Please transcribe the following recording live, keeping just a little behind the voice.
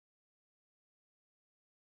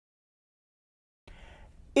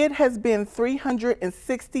It has been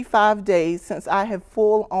 365 days since I have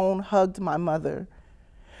full-on hugged my mother,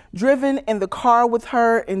 driven in the car with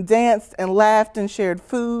her and danced and laughed and shared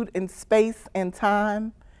food and space and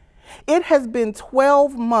time. It has been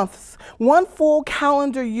 12 months, one full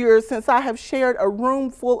calendar year since I have shared a room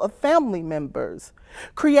full of family members,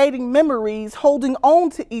 creating memories, holding on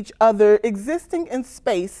to each other, existing in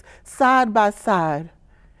space side by side.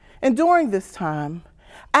 And during this time,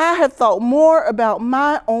 I have thought more about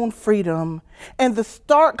my own freedom and the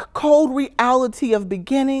stark, cold reality of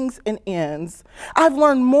beginnings and ends. I've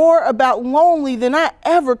learned more about lonely than I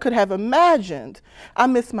ever could have imagined. I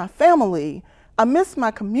miss my family. I miss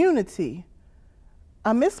my community.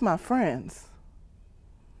 I miss my friends.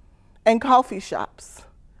 And coffee shops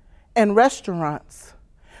and restaurants,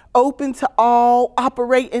 open to all,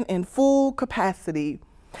 operating in full capacity.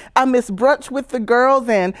 I miss brunch with the girls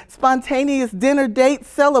and spontaneous dinner dates,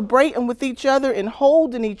 celebrating with each other and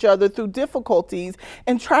holding each other through difficulties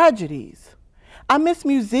and tragedies. I miss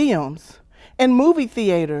museums and movie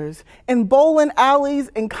theaters and bowling alleys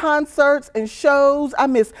and concerts and shows. I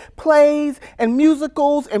miss plays and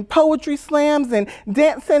musicals and poetry slams and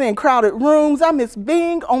dancing in crowded rooms. I miss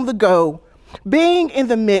being on the go, being in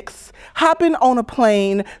the mix, hopping on a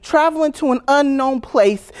plane, traveling to an unknown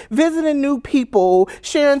place, visiting new people,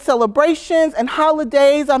 sharing celebrations and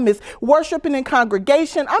holidays. I miss worshiping in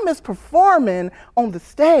congregation. I miss performing on the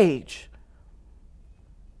stage.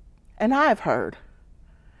 And I've heard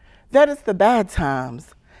that it's the bad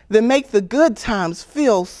times that make the good times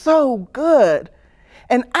feel so good.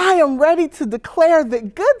 And I am ready to declare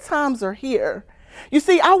that good times are here. You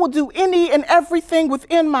see, I will do any and everything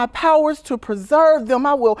within my powers to preserve them.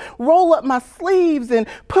 I will roll up my sleeves and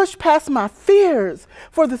push past my fears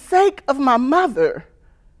for the sake of my mother,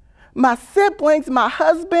 my siblings, my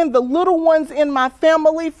husband, the little ones in my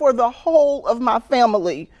family, for the whole of my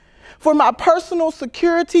family, for my personal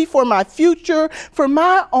security, for my future, for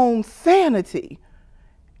my own sanity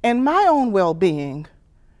and my own well-being,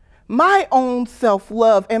 my own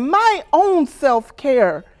self-love and my own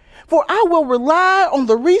self-care. For I will rely on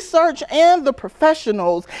the research and the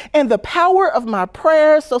professionals and the power of my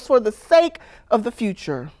prayers, so for the sake of the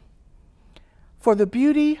future, for the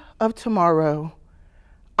beauty of tomorrow,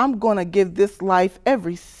 I'm going to give this life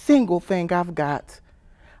every single thing I've got.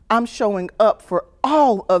 I'm showing up for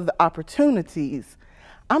all of the opportunities.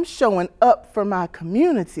 I'm showing up for my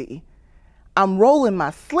community. I'm rolling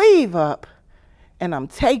my sleeve up and I'm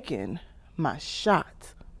taking my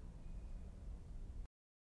shot.